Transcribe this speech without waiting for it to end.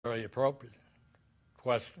Very appropriate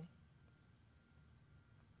question.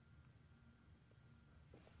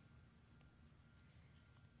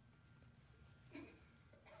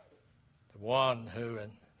 The one who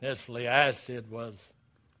initially asked it was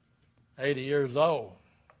 80 years old.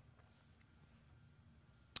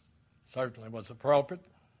 Certainly was appropriate.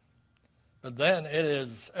 But then it is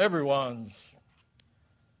everyone's,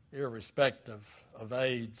 irrespective of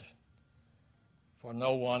age, for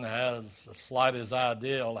no one has the slightest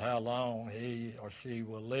idea how long he or she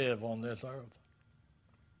will live on this earth.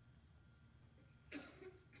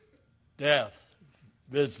 Death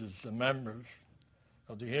visits the members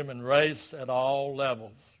of the human race at all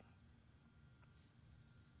levels,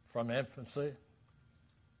 from infancy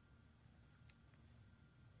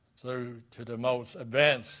through to the most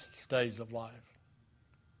advanced stage of life.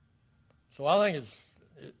 So I think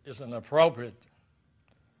it's an appropriate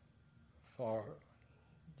for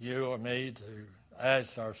you or me to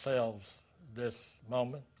ask ourselves this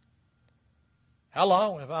moment, how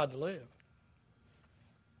long have I to live?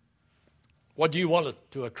 What do you want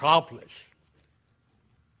to accomplish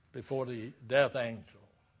before the death angel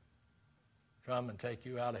come and take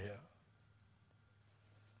you out of here?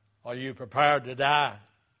 Are you prepared to die?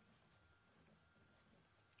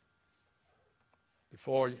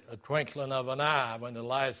 Before a twinkling of an eye, when the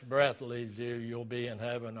last breath leaves you, you'll be in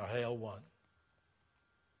heaven or hell one.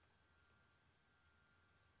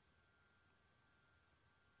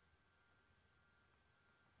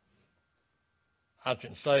 I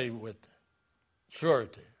can say with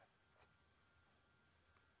surety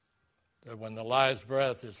that when the last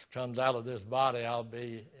breath comes out of this body, I'll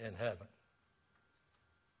be in heaven.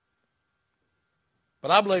 But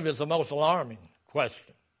I believe it's the most alarming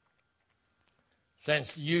question.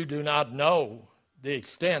 Since you do not know the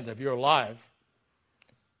extent of your life,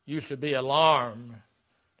 you should be alarmed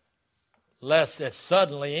lest it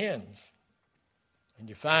suddenly ends and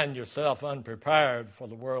you find yourself unprepared for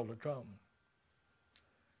the world to come.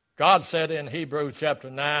 God said in Hebrews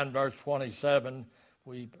chapter 9, verse 27,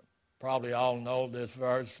 we probably all know this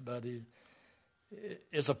verse, but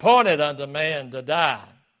it's appointed unto man to die.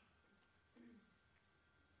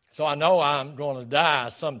 So I know I'm going to die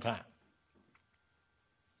sometime.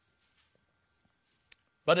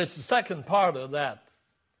 But it's the second part of that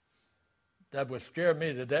would scare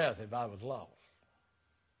me to death if I was lost.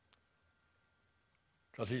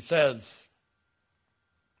 Because he says,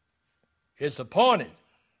 it's appointed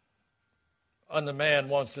unto man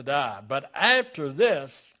wants to die. But after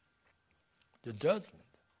this, the judgment.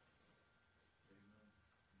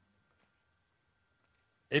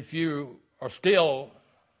 If you are still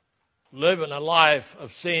living a life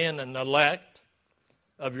of sin and neglect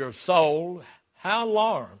of your soul, how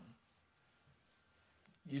alarmed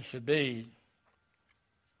you should be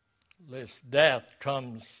lest death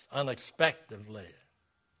comes unexpectedly.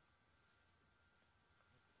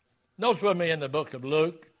 Notice with me in the book of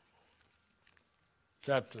Luke,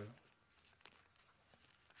 chapter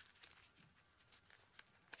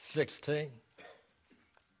 16.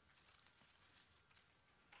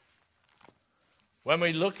 When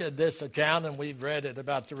we look at this account, and we've read it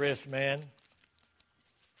about the rich man,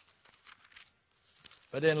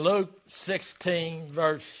 but in Luke 16,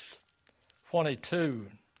 verse 22,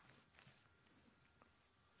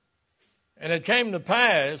 and it came to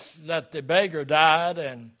pass that the beggar died,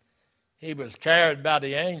 and he was carried by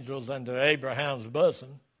the angels into Abraham's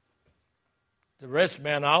bosom. The rich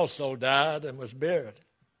man also died and was buried.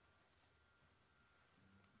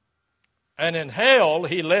 And in hell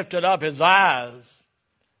he lifted up his eyes,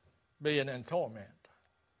 being in torment,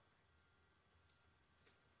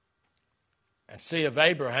 and see of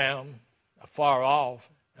Abraham afar off,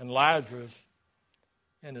 and Lazarus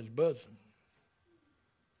in his bosom.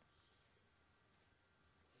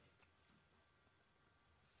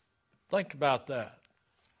 Think about that.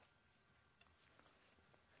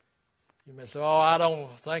 You may say, oh, I don't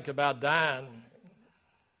think about dying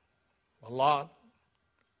a lot.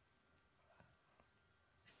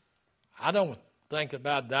 I don't think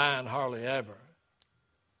about dying hardly ever,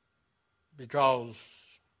 because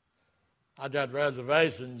I got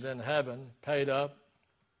reservations in heaven paid up,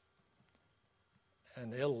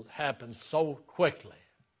 and it'll happen so quickly.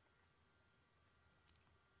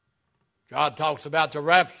 God talks about the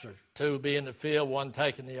rapture, two be in the field, one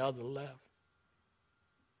taking the other left.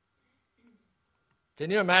 Can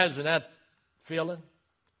you imagine that feeling?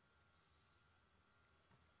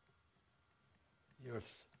 You're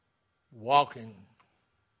walking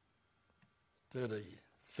through the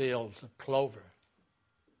fields of clover,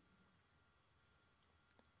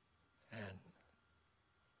 and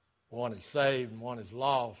one is saved and one is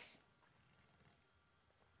lost.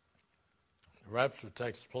 the rapture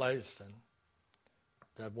takes place and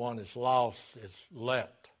that one is lost is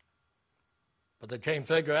left. But they can't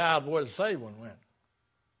figure out where the saved one went.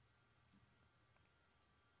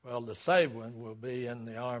 Well, the saved one will be in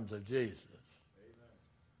the arms of Jesus. Amen.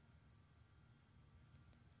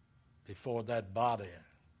 Before that body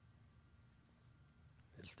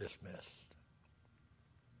is dismissed.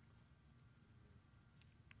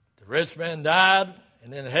 The rich man died,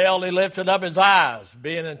 and in hell he lifted up his eyes,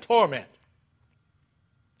 being in torment.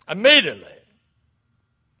 Immediately,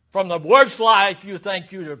 from the worst life you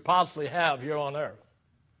think you could possibly have here on earth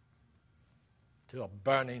to a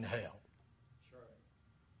burning hell.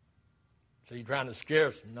 So you're trying to scare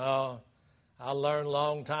us? No. I learned a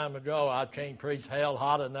long time ago I can't preach hell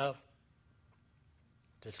hot enough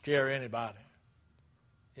to scare anybody.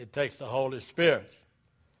 It takes the Holy Spirit.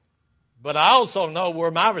 But I also know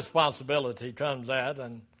where my responsibility comes at,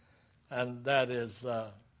 and that is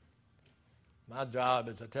my job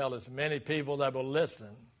is to tell as many people that will listen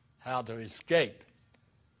how to escape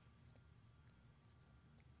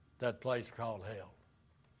that place called hell.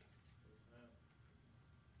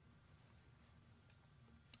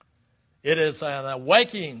 It is an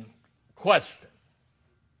awakening question.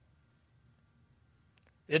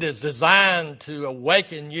 It is designed to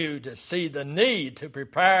awaken you to see the need to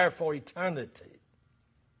prepare for eternity.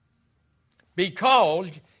 Because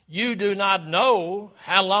you do not know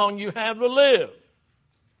how long you have to live.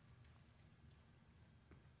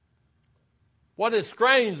 What is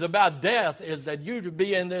strange about death is that you to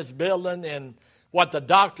be in this building and what the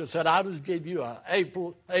doctor said, I'll just give you an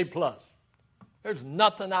A plus. There's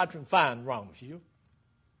nothing I can find wrong with you.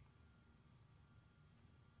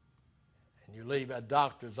 And you leave that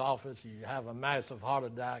doctor's office, you have a massive heart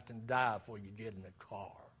attack and die before you get in the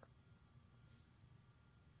car.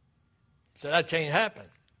 So that can't happen.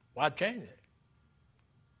 Why change it?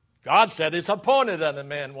 God said it's appointed that a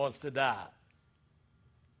man wants to die.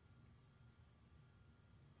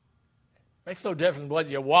 Makes no difference whether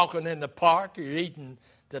you're walking in the park, or you're eating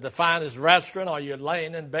at the finest restaurant, or you're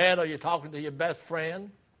laying in bed, or you're talking to your best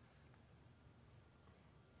friend.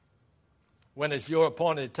 When it's your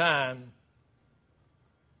appointed time,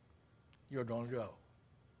 you're going to go.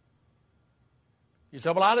 You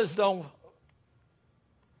say, well, I just don't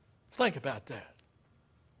think about that.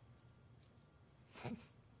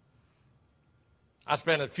 I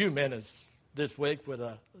spent a few minutes this week with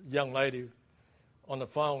a young lady on the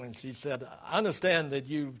phone, and she said, I understand that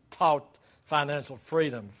you've taught financial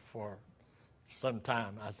freedom for some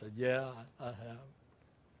time. I said, yeah, I have.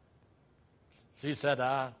 She said,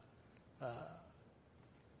 I've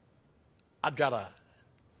got a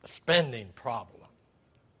spending problem.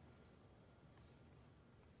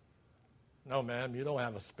 No, ma'am, you don't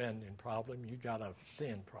have a spending problem. You got a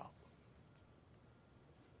sin problem.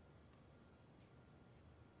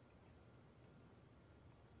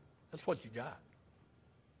 That's what you got.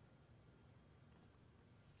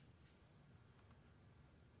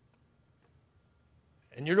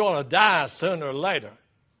 And you're going to die sooner or later.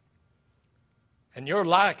 And your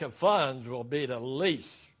lack of funds will be the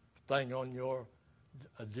least thing on your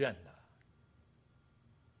agenda.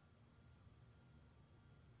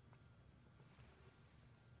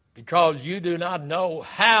 Because you do not know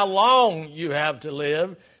how long you have to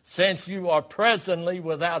live, since you are presently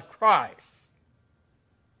without Christ.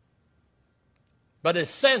 But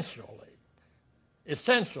essentially,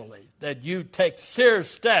 that you take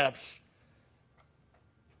serious steps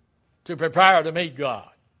to prepare to meet God.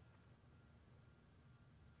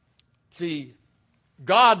 See,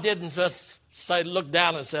 God didn't just say, look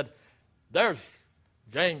down and said, there's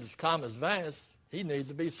James Thomas Vance. He needs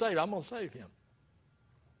to be saved. I'm going to save him.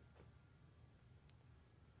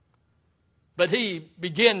 But he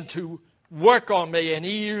began to work on me, and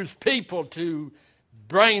he used people to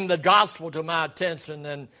bring the gospel to my attention.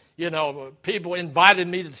 And, people invited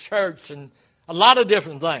me to church and a lot of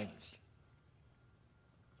different things.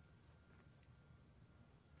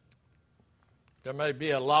 There may be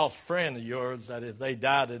a lost friend of yours that if they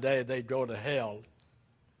die today, they'd go to hell.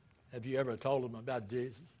 Have you ever told them about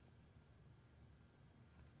Jesus?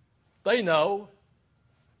 They know.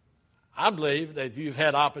 I believe that if you've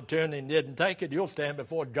had opportunity and didn't take it, you'll stand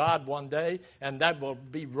before God one day, and that will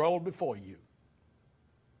be rolled before you.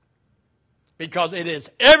 Because it is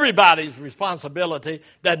everybody's responsibility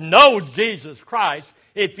that knows Jesus Christ.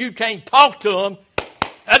 If you can't talk to them,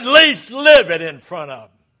 at least live it in front of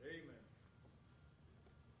them.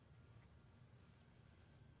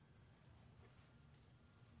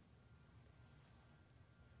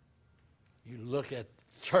 You look at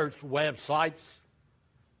church websites,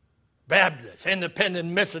 Baptist, Independent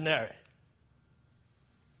Missionary.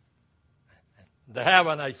 They're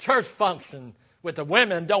having a church function with the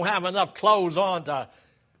women don't have enough clothes on to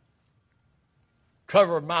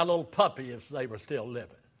cover my little puppy if they were still living.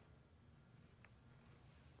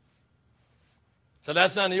 So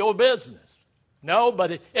that's none of your business. No,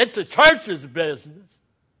 but it's the church's business.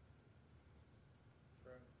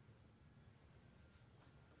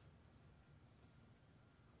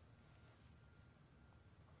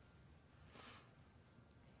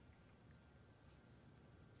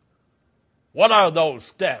 What are those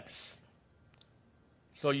steps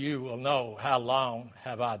so you will know how long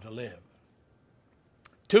have I to live?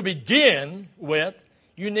 To begin with,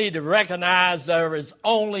 you need to recognize there is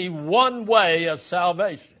only one way of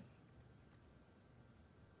salvation.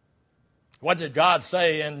 What did God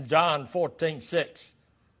say in John 14:6?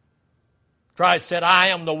 Christ said, I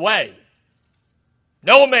am the way.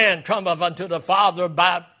 No man cometh unto the Father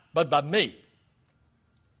but by me.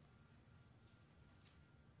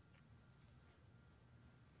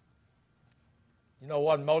 You know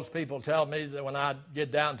what most people tell me that when I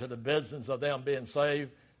get down to the business of them being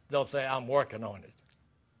saved, they'll say, I'm working on it.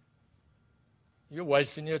 You're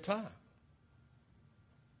wasting your time.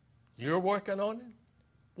 You're working on it?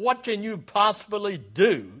 What can you possibly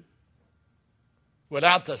do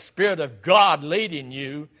without the Spirit of God leading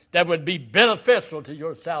you that would be beneficial to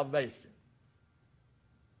your salvation?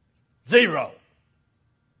 Zero.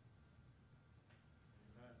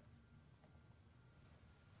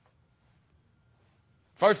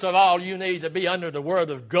 First of all, you need to be under the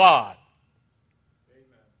Word of God. Amen.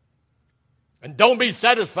 And don't be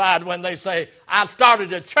satisfied when they say, I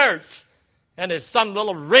started a church, and it's some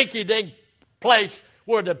little rinky-dink place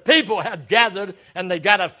where the people have gathered, and they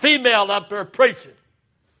got a female up there preaching.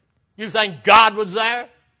 You think God was there?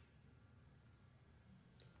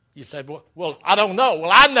 You said, well, I don't know.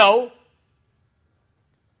 Well, I know.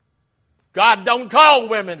 God don't call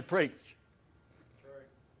women to preach.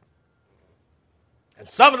 And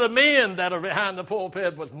some of the men that are behind the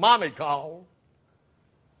pulpit was mommy called.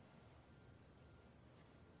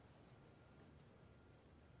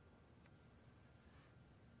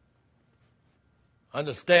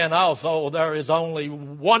 Understand also there is only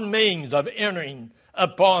one means of entering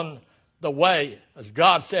upon the way. As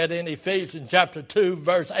God said in Ephesians chapter 2,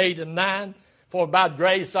 verse 8 and 9, for by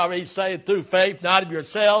grace are ye saved through faith, not of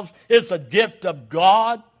yourselves. It's a gift of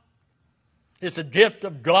God. It's a gift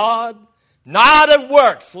of God. Not of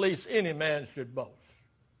works, lest any man should boast.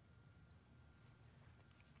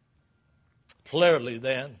 Clearly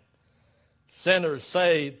then, sinners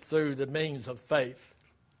saved through the means of faith.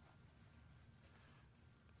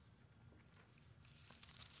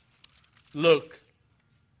 Luke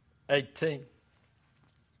 18.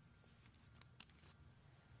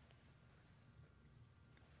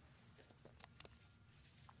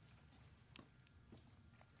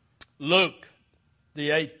 Luke, the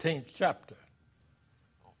 18th chapter,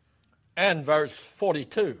 and verse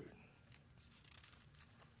 42.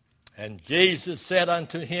 And Jesus said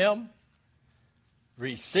unto him,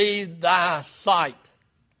 receive thy sight.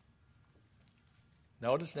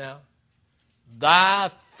 Notice now, thy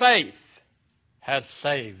faith has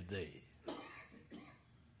saved thee.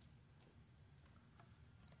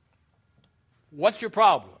 What's your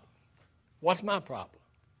problem? What's my problem?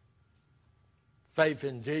 Faith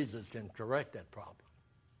in Jesus can correct that problem.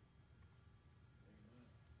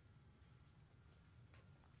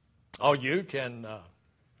 Or you can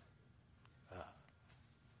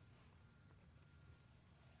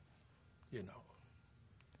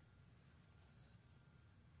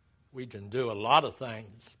we can do a lot of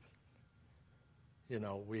things.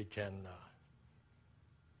 We can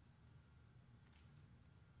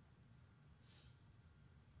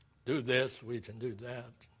do this, we can do that.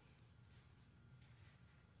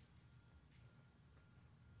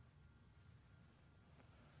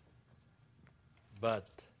 But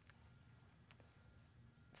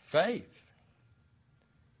faith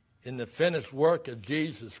in the finished work of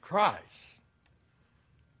Jesus Christ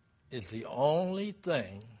is the only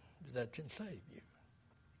thing that can save you.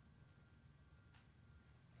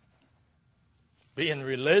 Being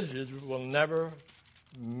religious will never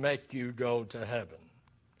make you go to heaven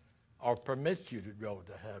or permit you to go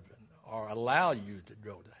to heaven or allow you to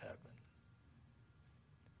go to heaven.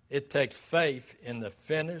 It takes faith in the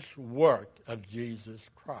finished work of Jesus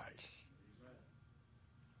Christ.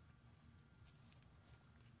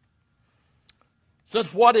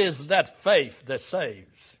 Just what is that faith that saves?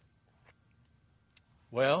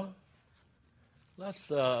 Well, let's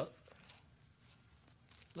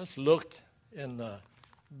look in the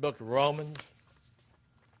book of Romans.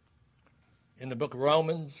 In the book of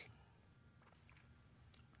Romans,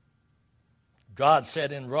 God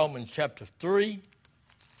said in Romans chapter 3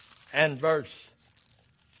 and verse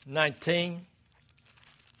 19,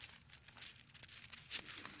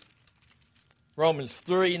 Romans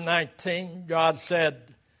 3:19, God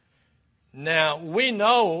said, "Now we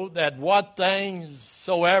know that what things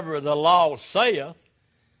soever the law saith,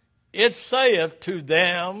 it saith to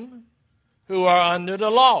them who are under the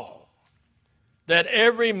law, that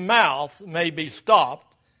every mouth may be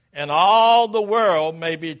stopped, and all the world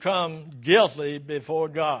may become guilty before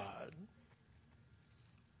God.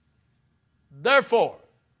 Therefore,"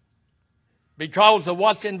 because of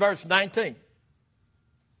what's in verse 19,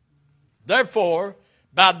 "Therefore,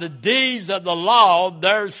 by the deeds of the law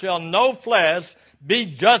there shall no flesh be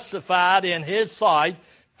justified in his sight,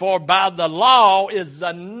 for by the law is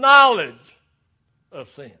the knowledge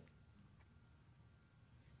of sin."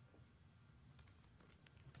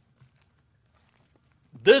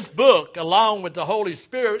 This book, along with the Holy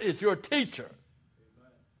Spirit, is your teacher.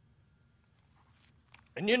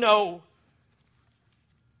 And you know,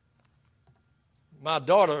 my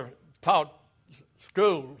daughter taught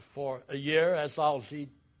school for a year. That's all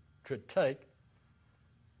she could take,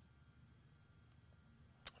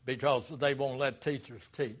 because they won't let teachers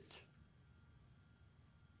teach.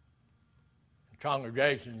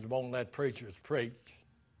 Congregations won't let preachers preach.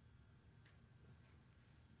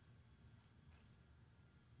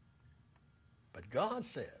 But God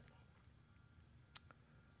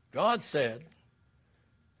said,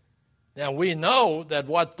 "Now we know that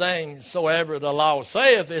what things soever the law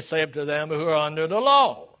saith, it saith to them who are under the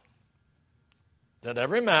law, that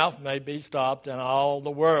every mouth may be stopped, and all the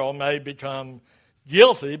world may become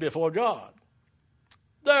guilty before God.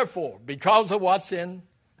 Therefore," because of what's in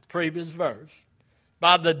the previous verse,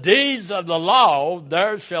 "by the deeds of the law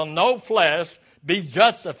there shall no flesh be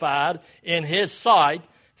justified in his sight,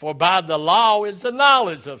 for by the law is the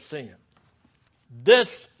knowledge of sin."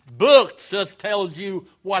 This book just tells you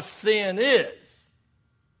what sin is.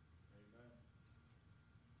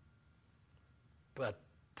 But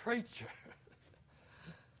preacher,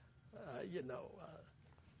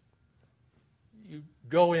 you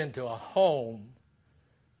go into a home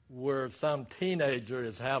where some teenager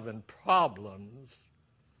is having problems,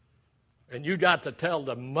 and you got to tell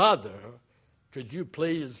the mother, "Could you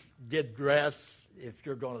please get dressed if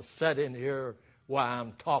you're going to sit in here while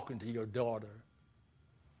I'm talking to your daughter?"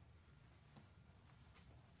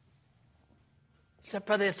 Said,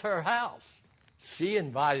 "But it's her house. She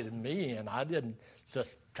invited me in. I didn't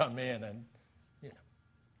just come in and, you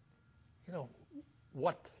know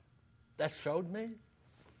what that showed me?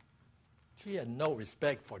 She had no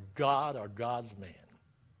respect for God or God's man.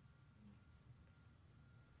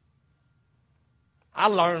 I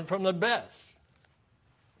learned from the best.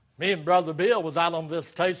 Me and Brother Bill was out on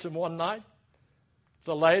visitation one night. It's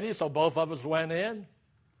a lady, so both of us went in.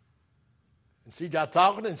 And she got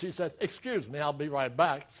talking, and she said, "Excuse me, I'll be right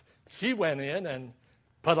back." She went in and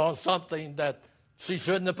put on something that she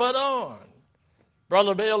shouldn't have put on.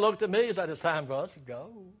 Brother Bill looked at me and said, "It's time for us to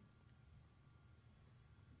go."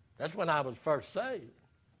 That's when I was first saved.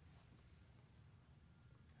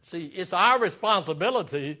 See, it's our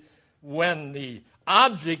responsibility when the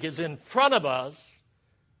object is in front of us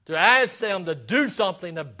to ask them to do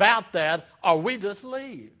something about that, or we just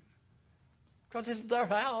leave. Because it's their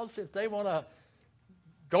house. If they want to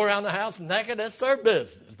go around the house naked, that's their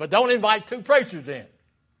business. But don't invite two preachers in.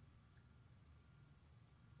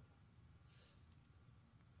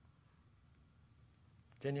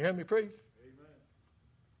 Can you hear me preach? Amen.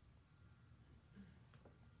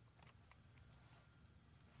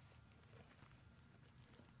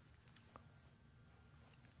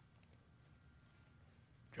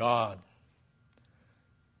 God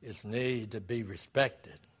is need to be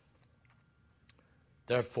respected.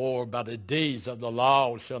 Therefore, by the deeds of the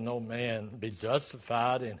law shall no man be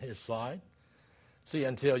justified in his sight. See,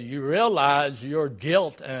 until you realize your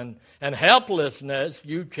guilt and helplessness,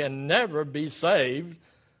 you can never be saved.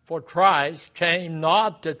 For Christ came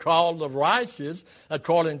not to call the righteous,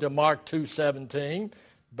 according to Mark 2:17,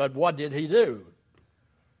 but what did he do?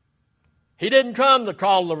 He didn't come to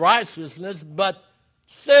call the righteousness, but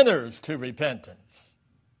sinners to repentance.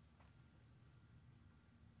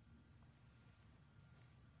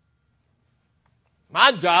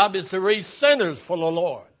 My job is to reach sinners for the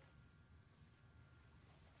Lord.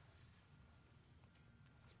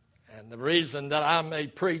 And the reason that I may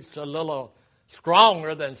preach a little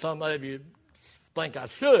stronger than some of you think I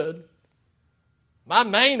should, my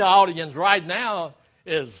main audience right now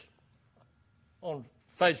is on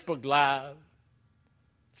Facebook Live,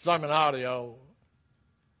 sermon audio.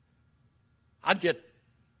 I get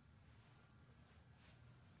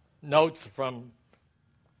notes from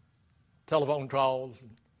telephone calls.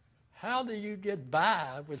 How do you get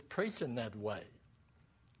by with preaching that way?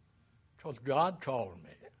 Because God called me.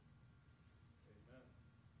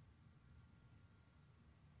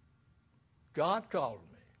 God called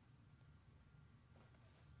me.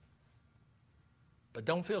 But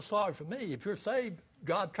don't feel sorry for me. If you're saved,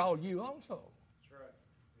 God called you also. That's right.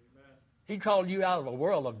 Amen. He called you out of a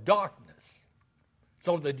world of darkness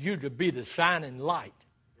so that you could be the shining light.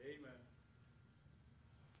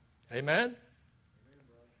 Amen. Amen?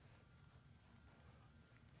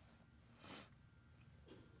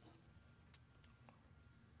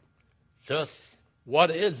 Just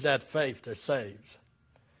what is that faith that saves?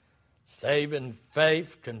 Saving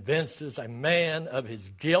faith convinces a man of his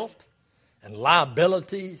guilt and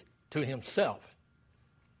liability to himself.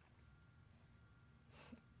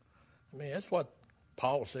 I mean, that's what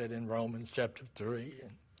Paul said in Romans chapter 3.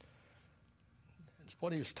 And it's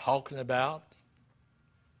what he was talking about.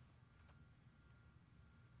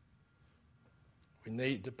 We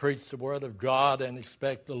need to preach the Word of God and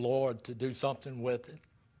expect the Lord to do something with it.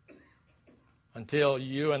 Until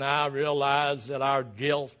you and I realize that our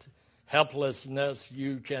guilt, helplessness,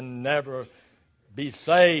 you can never be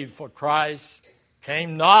saved, for Christ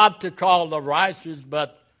came not to call the righteous,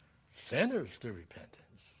 but sinners to repentance.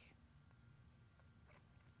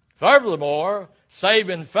 Furthermore,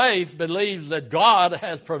 saving faith believes that God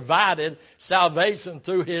has provided salvation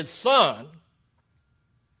through His Son,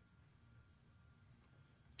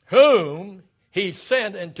 whom He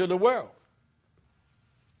sent into the world.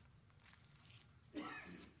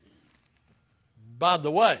 By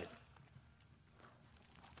the way,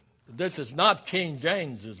 this is not King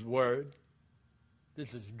James's word.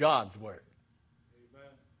 This is God's word. Amen.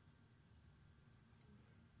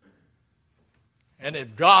 And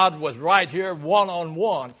if God was right here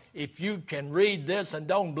one-on-one, if you can read this and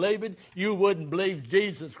don't believe it, you wouldn't believe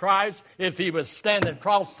Jesus Christ if He was standing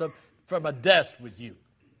across from a desk with you.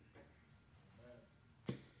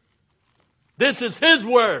 This is His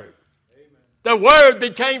word. The Word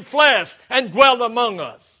became flesh and dwelt among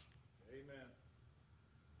us. Amen.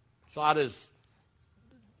 So I just,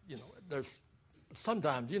 there's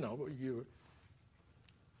sometimes,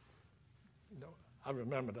 I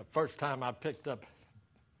remember the first time I picked up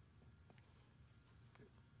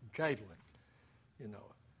Caitlin.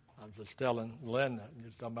 I was just telling Linda,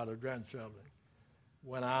 just talking about her grandchildren.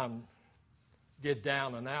 When I get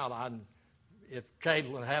down and out, if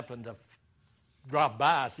Caitlin happened to drop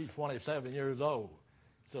by, she's 27 years old.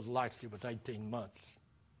 Just like she was 18 months.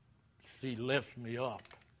 She lifts me up.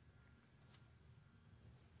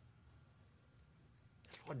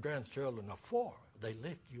 That's what grandchildren are for. They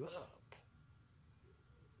lift you up.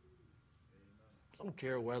 I don't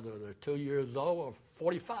care whether they're 2 years old or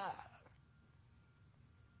 45.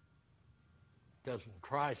 Doesn't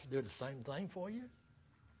Christ do the same thing for you?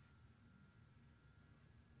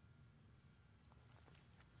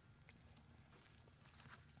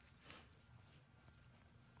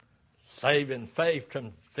 Saving faith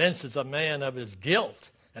convinces a man of his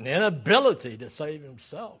guilt and inability to save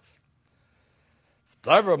himself.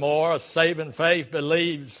 Furthermore, saving faith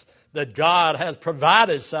believes that God has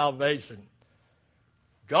provided salvation.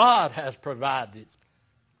 God has provided.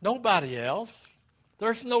 Nobody else.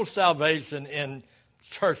 There's no salvation in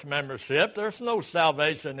church membership. There's no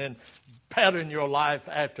salvation in pattern your life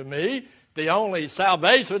after me. The only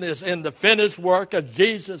salvation is in the finished work of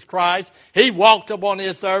Jesus Christ. He walked upon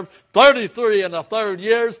this earth 33 and a third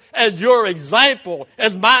years as your example,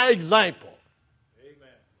 as my example.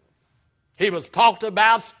 Amen. He was talked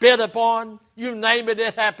about, spit upon, you name it,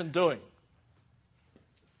 it happened to him.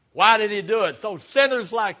 Why did He do it? So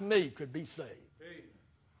sinners like me could be saved. Amen.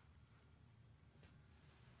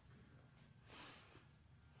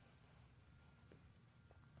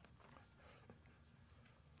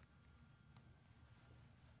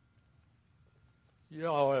 You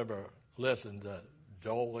all ever listen to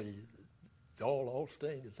Joel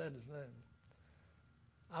Osteen? Is that his name?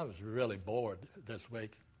 I was really bored this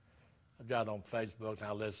week. I got on Facebook and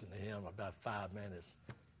I listened to him about 5 minutes.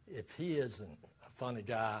 If he isn't a funny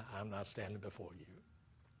guy, I'm not standing before you.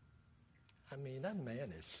 I mean, that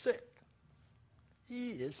man is sick.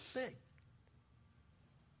 He is sick.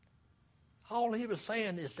 All he was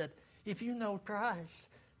saying is that if you know Christ,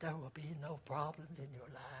 there will be no problems in your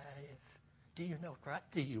life. Do you know Christ?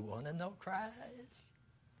 Do you want to know Christ?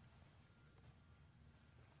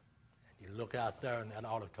 And you look out there and that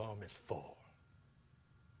auditorium is full.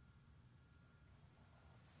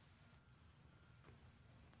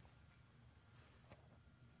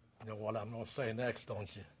 You know what I'm going to say next,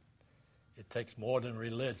 don't you? It takes more than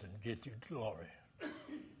religion to get you glory. Right.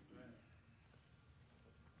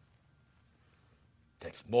 It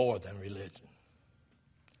takes more than religion.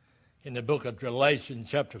 In the book of Galatians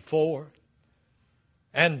chapter 4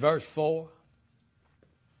 and verse 4,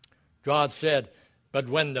 God said, "But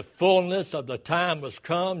when the fullness of the time was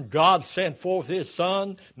come, God sent forth his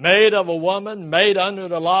Son, made of a woman, made under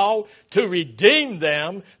the law, to redeem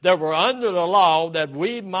them that were under the law, that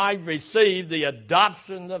we might receive the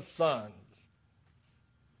adoption of sons."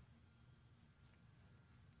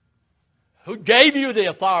 Who gave you the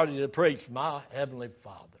authority to preach? My heavenly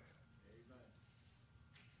Father.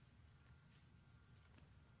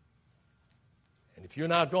 And if you're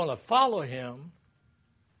not going to follow him,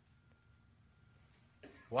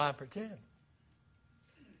 why pretend?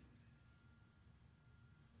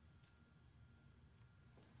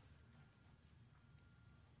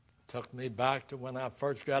 Took me back to when I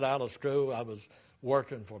first got out of school. I was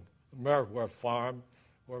working for Merworth Farm,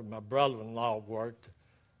 where my brother-in-law worked.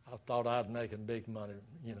 I thought I'd making big money,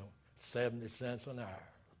 70 cents an hour.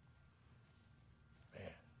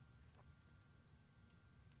 Man.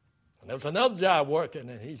 And there was another guy working,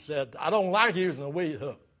 and he said, "I don't like using a weed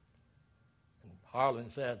hook." And Harlan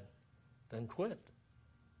said, "Then quit."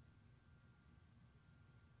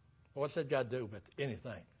 What's that got to do with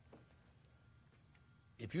anything?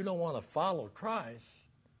 If you don't want to follow Christ,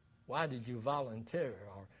 why did you volunteer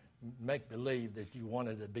or make believe that you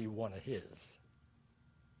wanted to be one of his?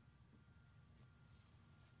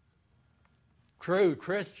 True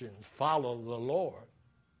Christians follow the Lord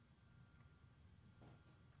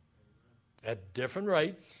at different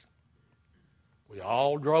rates. We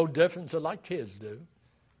all grow different, just like kids do.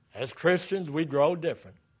 As Christians, we grow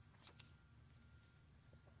different.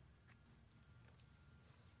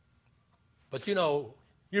 But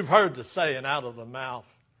you've heard the saying, out of the mouth,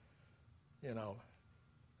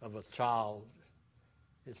 of a child,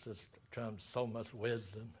 it just comes so much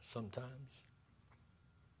wisdom sometimes.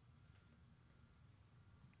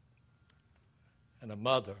 And a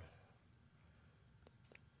mother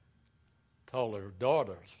told her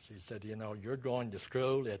daughter, she said, "You're going to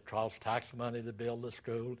school. It costs tax money to build a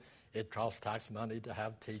school. It costs tax money to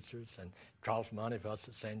have teachers, and it costs money for us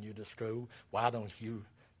to send you to school. Why don't you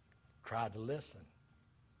try to listen?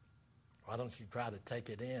 Why don't you try to take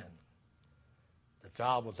it in?" The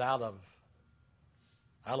child was out of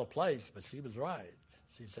place, but she was right.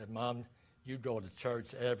 She said, "Mom, you go to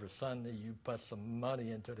church every Sunday. You put some money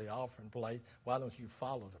into the offering plate. Why don't you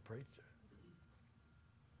follow the preacher?"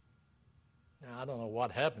 Now, I don't know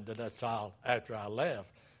what happened to that child after I left,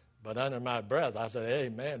 but under my breath, I said,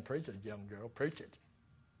 "Amen, preach it, young girl, preach it."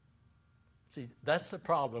 See, that's the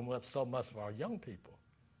problem with so much of our young people.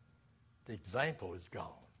 The example is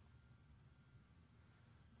gone.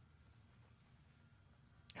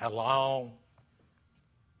 How long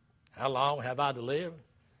have I to live?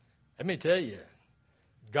 Let me tell you,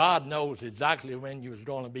 God knows exactly when you're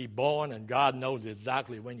going to be born, and God knows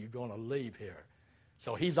exactly when you're going to leave here.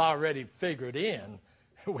 So he's already figured in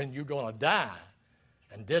when you're going to die,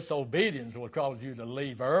 and disobedience will cause you to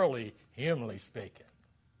leave early, humanly speaking.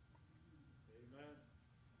 Amen.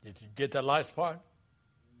 Did you get that last part?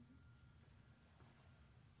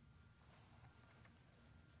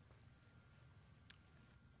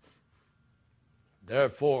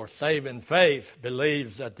 Therefore, saving faith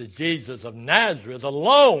believes that the Jesus of Nazareth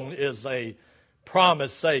alone is a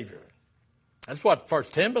promised Savior. That's what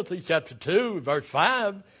 1 Timothy chapter 2, verse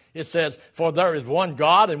 5, it says, "For there is one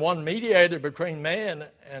God and one mediator between man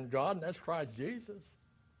and God, and that's Christ Jesus."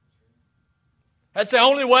 That's the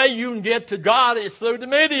only way you can get to God is through the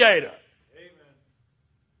mediator. Amen.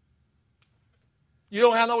 You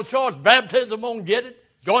don't have no choice. Baptism won't get it.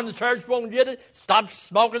 Going to church won't get it. Stop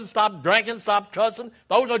smoking, stop drinking, stop cussing.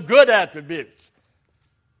 Those are good attributes.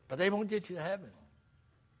 But they won't get you to heaven.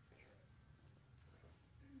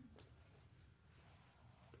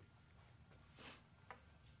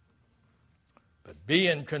 But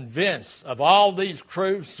being convinced of all these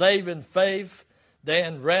truths, saving faith,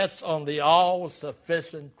 then rests on the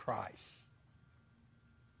all-sufficient Christ.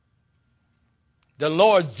 The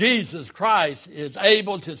Lord Jesus Christ is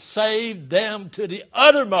able to save them to the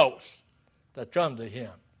uttermost that come to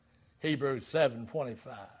him. Hebrews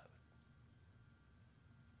 7:25.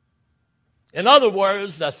 In other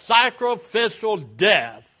words, the sacrificial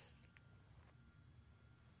death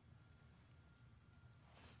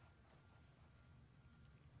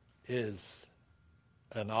is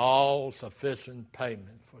an all-sufficient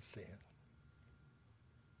payment for sin.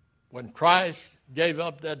 When Christ gave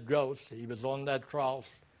up that ghost, he was on that cross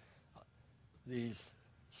these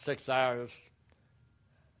 6 hours.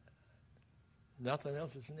 Nothing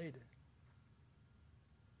else is needed.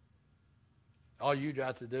 All you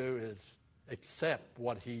got to do is accept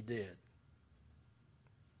what he did.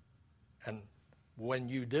 And when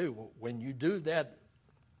you do that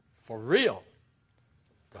for real,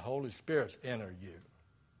 the Holy Spirit's entered you.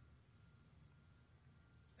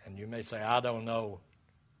 And you may say, I don't know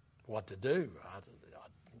what to do.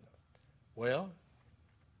 Well,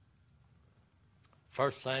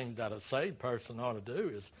 first thing that a saved person ought to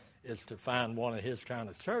do is to find one of his kind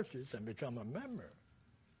of churches and become a member.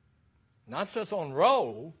 Not just on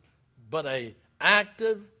roll, but a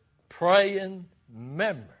active, praying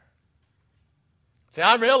member. See,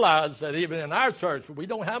 I realize that even in our church, we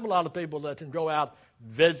don't have a lot of people that can go out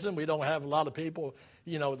visiting. We don't have a lot of people,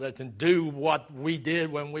 that can do what we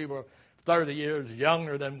did when we were 30 years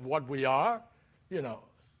younger than what we are,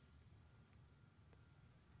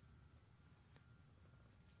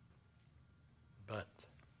 But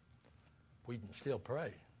we can still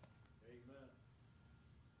pray. Amen.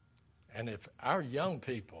 And if our young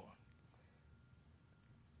people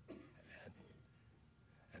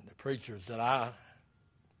and the preachers that I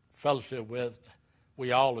fellowship with,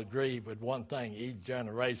 we all agree with one thing: each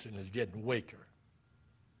generation is getting weaker.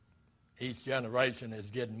 Each generation is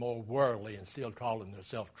getting more worldly and still calling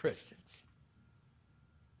themselves Christians.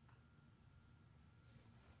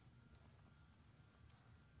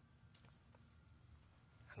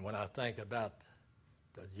 And when I think about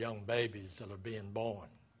the young babies that are being born,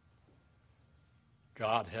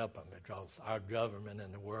 God help them, because our government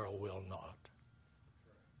and the world will not.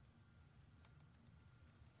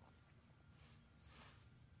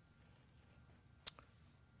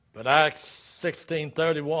 But Acts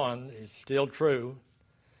 16:31 is still true.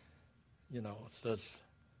 It says,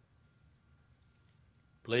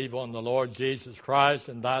 believe on the Lord Jesus Christ,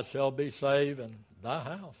 and thou shalt be saved, and thy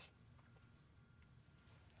house.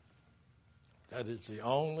 That is the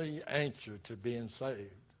only answer to being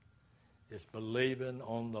saved, is believing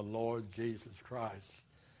on the Lord Jesus Christ.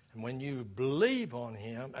 And when you believe on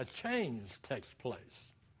him, a change takes place.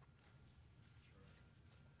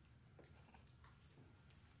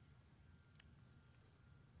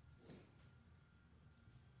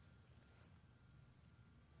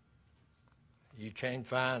 You can't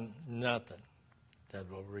find nothing that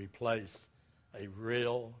will replace a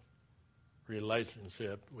real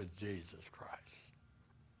relationship with Jesus Christ.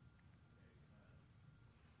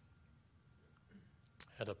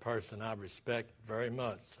 Had a person I respect very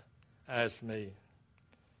much asked me,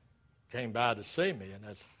 came by to see me, and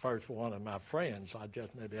that's the first one of my friends.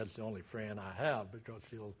 Maybe that's the only friend I have, because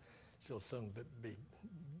she'll soon be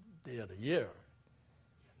dead a year.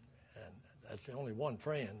 And that's the only one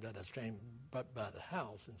friend that has came by the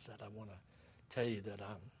house and said, I want to tell you that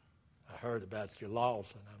I heard about your loss,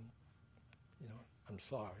 and I'm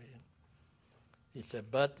sorry. And he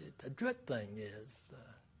said, but the good thing is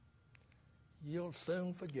you'll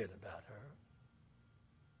soon forget about her.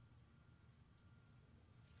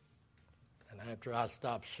 And after I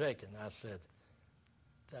stopped shaking, I said,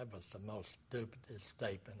 that was the most stupidest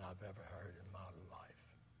statement I've ever heard in my life.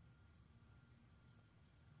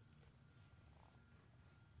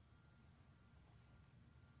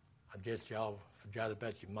 I guess y'all forgot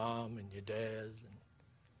about your mom and your dads and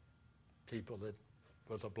people that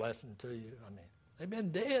was a blessing to you. I mean, they've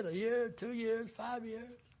been dead a year, 2 years, 5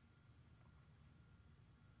 years.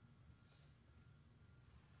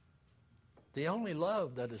 The only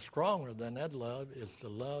love that is stronger than that love is the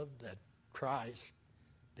love that Christ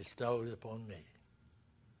bestowed upon me.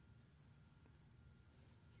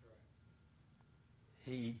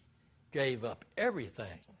 He gave up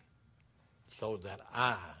everything so that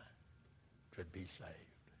I could be saved.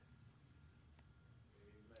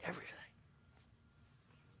 Everything.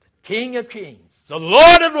 The King of Kings, the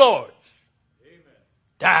Lord of Lords, Amen.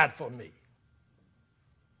 Died for me,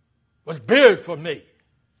 was buried for me,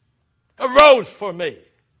 arose for me,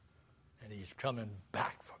 and he's coming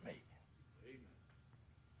back for me. Amen.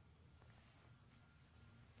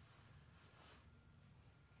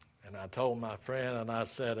 And I told my friend, and I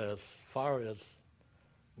said, as far as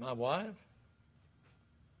my wife,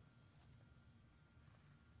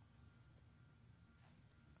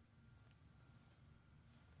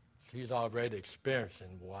 she's already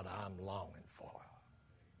experiencing what I'm longing for.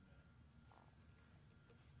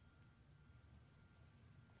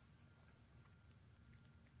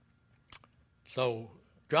 So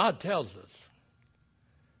God tells us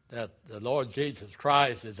that the Lord Jesus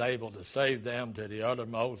Christ is able to save them to the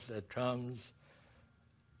uttermost that comes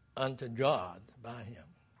unto God by him.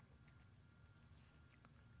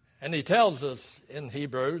 And he tells us in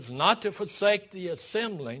Hebrews not to forsake the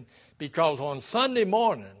assembling, because on Sunday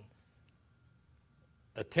morning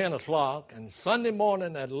at 10 o'clock and Sunday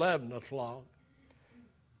morning at 11 o'clock,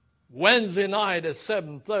 Wednesday night at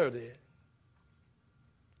 7:30,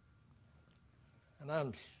 And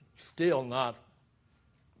I'm still not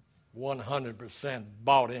 100%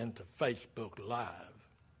 bought into Facebook Live.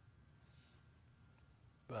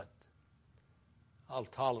 But I'll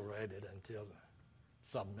tolerate it until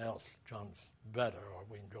something else comes better or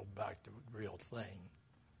we can go back to the real thing.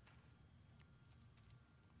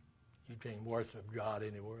 You can't worship God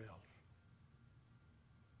anywhere else.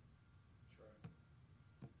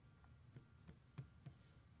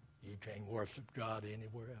 You can't worship God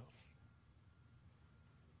anywhere else.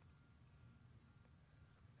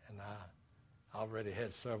 And I already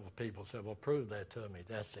had several people say, well, prove that to me.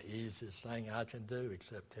 That's the easiest thing I can do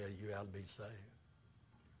except tell you how to be saved.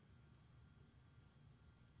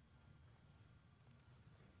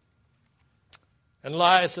 And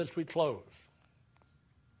last, as we close,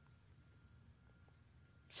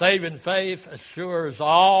 saving faith assures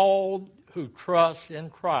all who trust in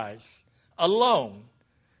Christ alone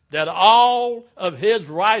that all of his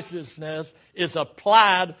righteousness is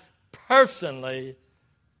applied personally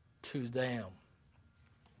to them.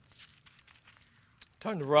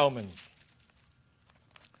 Turn to Romans.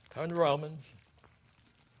 Turn to Romans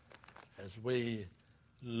as we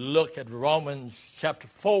look at Romans chapter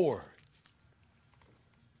 4.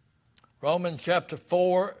 Romans chapter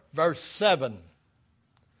 4, verse 7.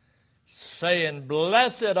 Saying,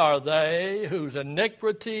 blessed are they whose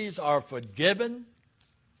iniquities are forgiven,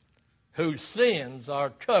 whose sins are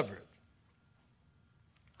covered.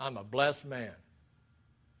 I'm a blessed man. Amen.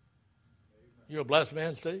 You a blessed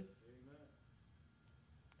man, Steve? Amen.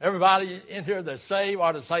 Everybody in here that's saved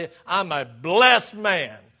ought to say, I'm a blessed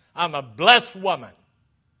man. I'm a blessed woman.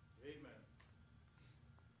 Amen.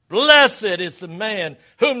 Blessed is the man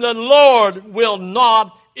whom the Lord will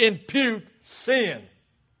not impute sin.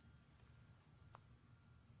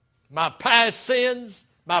 My past sins,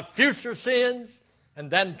 my future sins, and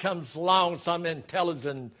then comes along some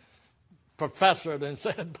intelligent professor and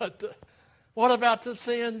said, but what about the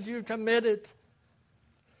sins you committed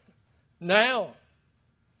now?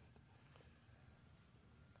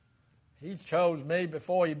 He chose me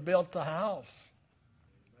before he built the house.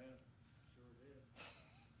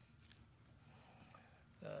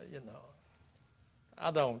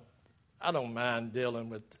 I don't mind dealing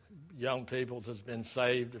with young people that's been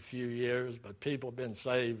saved a few years, but people have been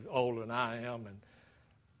saved older than I am, and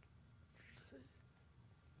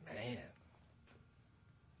man,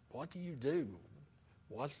 what do you do?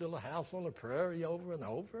 Watch Little House on the Prairie over and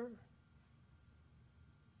over?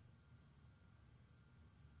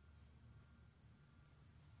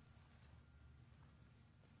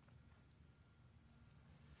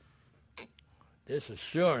 This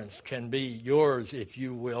assurance can be yours if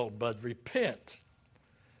you will, but repent.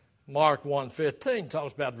 Mark 1:15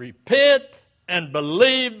 talks about repent and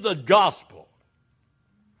believe the gospel.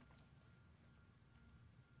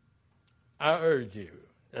 I urge you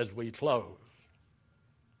as we close,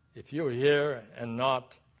 if you're here and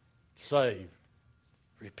not saved,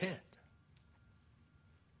 repent.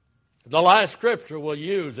 The last scripture we'll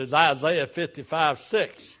use is Isaiah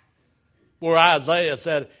 55:6, where Isaiah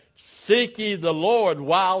said, seek ye the Lord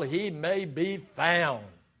while he may be found.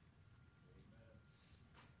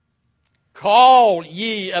 Call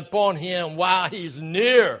ye upon him while he's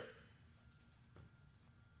near.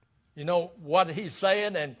 You know what he's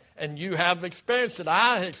saying, and you have experienced it.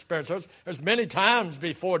 I have experienced it. There's many times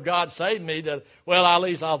before God saved me that, well, at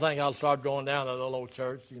least I think I'll start going down to the little old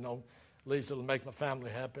church. You know, at least it'll make my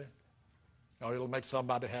family happy. Or it'll make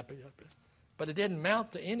somebody happy. But it didn't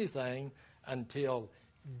amount to anything until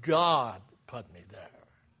God put me there.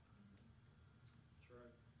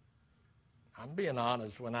 I'm being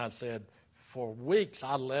honest when I said, for weeks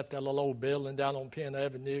I left that little old building down on Penn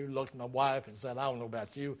Avenue, looked at my wife and said, I don't know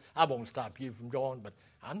about you. I won't stop you from going, but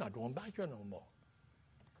I'm not going back here no more.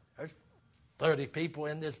 There's 30 people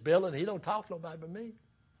in this building. He don't talk to nobody but me.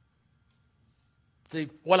 See,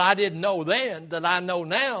 what I didn't know then that I know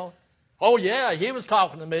now, oh yeah, he was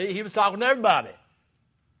talking to me. He was talking to everybody.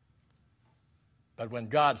 But when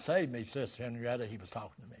God saved me, Sister Henrietta, he was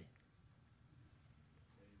talking to me.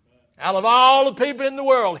 Amen. Out of all the people in the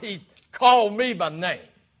world, he called me by name.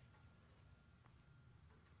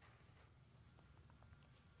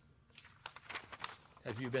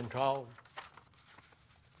 Have you been called?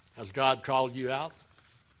 Has God called you out?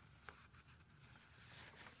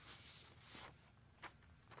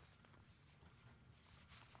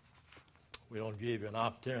 We don't give you an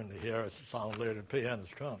opportunity here as the song leader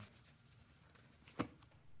pianist come.